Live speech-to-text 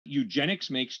eugenics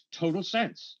makes total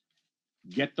sense.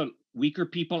 Get the weaker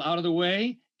people out of the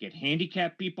way, get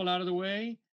handicapped people out of the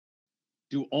way.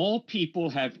 Do all people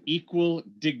have equal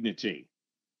dignity?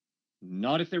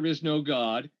 Not if there is no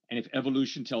God and if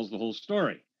evolution tells the whole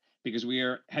story, because we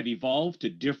have evolved to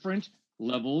different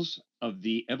levels of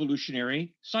the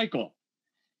evolutionary cycle.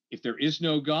 If there is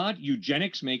no God,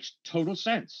 eugenics makes total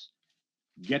sense.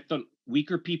 Get the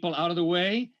weaker people out of the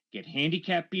way, get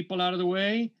handicapped people out of the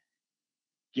way,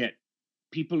 get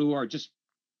people who are just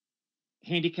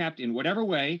handicapped in whatever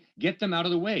way, get them out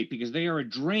of the way, because they are a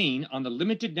drain on the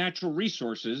limited natural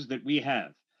resources that we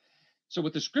have. So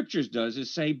what the scriptures does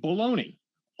is say baloney.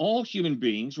 All human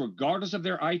beings, regardless of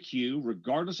their IQ,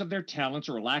 regardless of their talents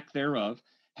or lack thereof,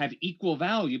 have equal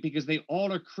value because they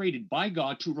all are created by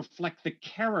God to reflect the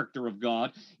character of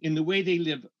God in the way they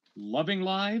live loving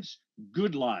lives,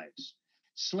 good lives.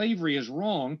 Slavery is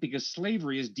wrong because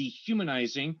slavery is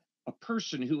dehumanizing a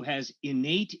person who has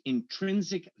innate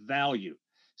intrinsic value.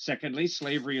 Secondly,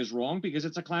 slavery is wrong because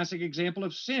it's a classic example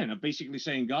of sin, of basically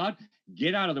saying, God,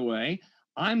 get out of the way.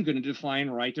 I'm going to define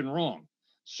right and wrong.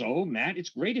 So, Matt, it's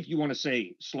great if you want to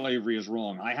say slavery is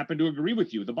wrong. I happen to agree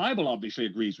with you. The Bible obviously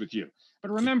agrees with you.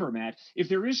 But remember, Matt, if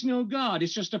there is no God,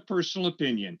 it's just a personal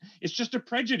opinion. It's just a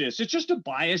prejudice. It's just a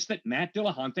bias that Matt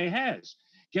Dillahunty has.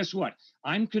 Guess what?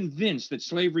 I'm convinced that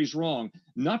slavery is wrong,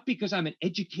 not because I'm an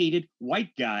educated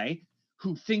white guy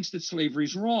who thinks that slavery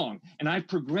is wrong. And I've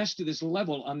progressed to this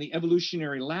level on the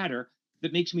evolutionary ladder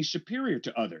that makes me superior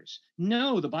to others.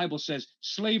 No, the Bible says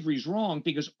slavery is wrong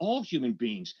because all human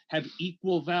beings have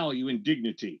equal value and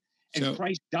dignity. And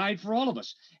Christ died for all of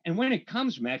us. And when it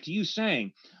comes, Matt, to you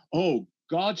saying, oh,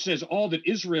 God says all that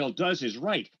Israel does is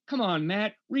right. Come on,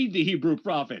 Matt, read the Hebrew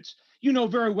prophets. You know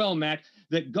very well, Matt,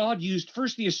 that God used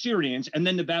first the Assyrians and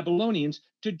then the Babylonians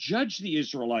to judge the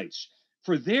Israelites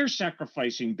for their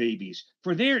sacrificing babies,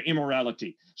 for their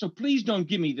immorality. So please don't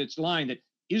give me this line that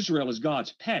Israel is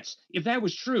God's pets. If that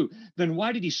was true, then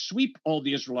why did he sweep all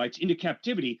the Israelites into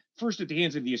captivity, first at the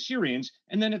hands of the Assyrians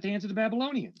and then at the hands of the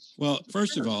Babylonians? Well,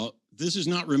 first of all, this is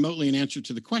not remotely an answer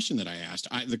to the question that I asked.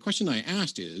 The question I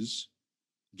asked is,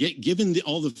 given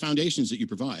all the foundations that you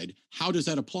provide, how does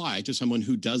that apply to someone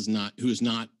who is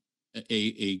not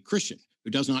a Christian,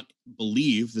 who does not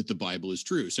believe that the Bible is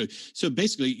true? So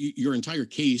basically, your entire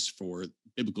case for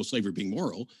biblical slavery being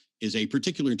moral is a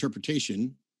particular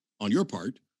interpretation on your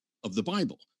part of the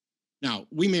Bible. Now,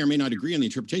 we may or may not agree on the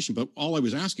interpretation, but all I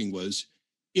was asking was,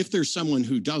 if there's someone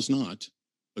who does not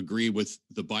agree with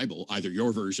the Bible, either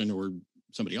your version or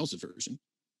somebody else's version,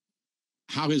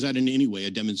 how is that in any way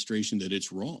a demonstration that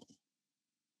it's wrong?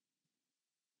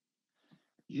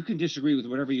 You can disagree with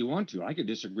whatever you want to. I can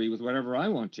disagree with whatever I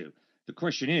want to. The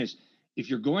question is, if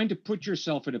you're going to put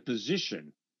yourself in a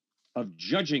position of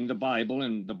judging the Bible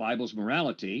and the Bible's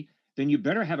morality, then you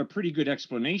better have a pretty good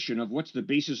explanation of what's the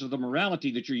basis of the morality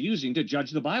that you're using to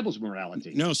judge the Bible's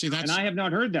morality. No, see, that's... And I have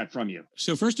not heard that from you.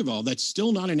 So first of all, that's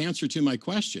still not an answer to my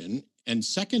question. And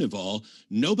second of all,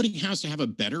 nobody has to have a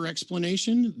better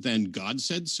explanation than God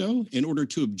said so in order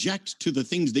to object to the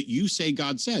things that you say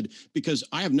God said, because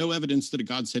I have no evidence that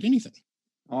God said anything.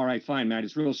 All right, fine, Matt.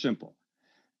 It's real simple.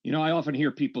 You know, I often hear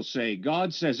people say,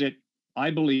 God says it,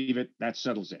 I believe it, that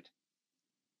settles it.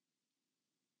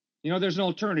 You know, there's an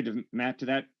alternative, Matt, to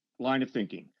that line of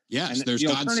thinking. Yes, and there's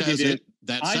God says it,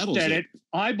 that settles it. I said it,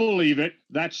 I believe it,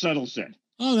 that settles it.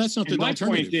 Oh, that's not the alternative.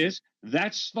 My point is,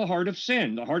 that's the heart of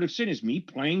sin. The heart of sin is me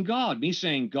playing God, me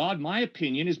saying, God, my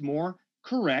opinion is more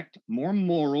correct, more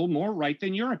moral, more right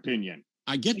than your opinion.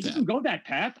 I get that. You can go that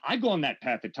path. I go on that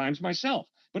path at times myself.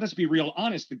 But let's be real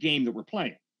honest, the game that we're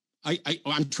playing.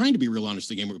 I'm trying to be real honest,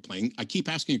 the game we're playing. I keep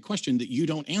asking a question that you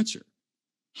don't answer.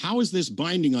 How is this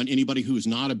binding on anybody who is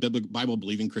not a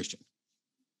Bible-believing Christian?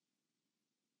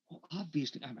 Well,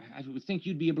 obviously, I would think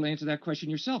you'd be able to answer that question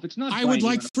yourself. It's not. I would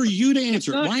like for you to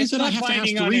answer. Why is it I have to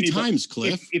ask 3 times,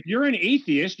 Cliff? If you're an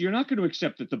atheist, you're not going to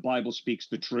accept that the Bible speaks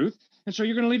the truth, and so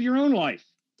you're going to live your own life.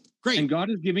 Great. And God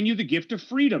has given you the gift of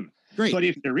freedom. Great. But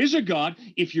if there is a God,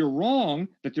 if you're wrong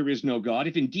that there is no God,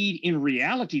 if indeed in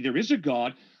reality there is a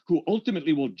God who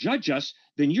ultimately will judge us,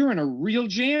 then you're in a real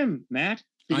jam, Matt.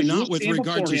 I'm not with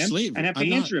regard to slavery. And have to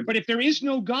answer it. But if there is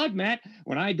no God, Matt,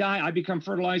 when I die, I become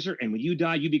fertilizer. And when you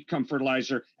die, you become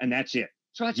fertilizer. And that's it.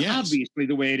 So that's obviously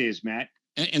the way it is, Matt.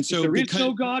 And so if there is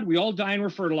no God, we all die and we're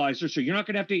fertilizer. So you're not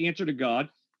going to have to answer to God.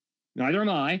 Neither am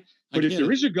I. But if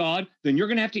there is a God, then you're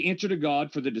going to have to answer to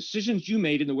God for the decisions you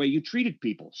made and the way you treated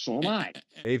people. So am I.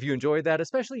 If you enjoyed that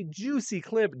especially juicy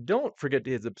clip, don't forget to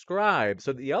hit subscribe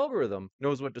so the algorithm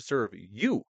knows what to serve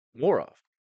you more of.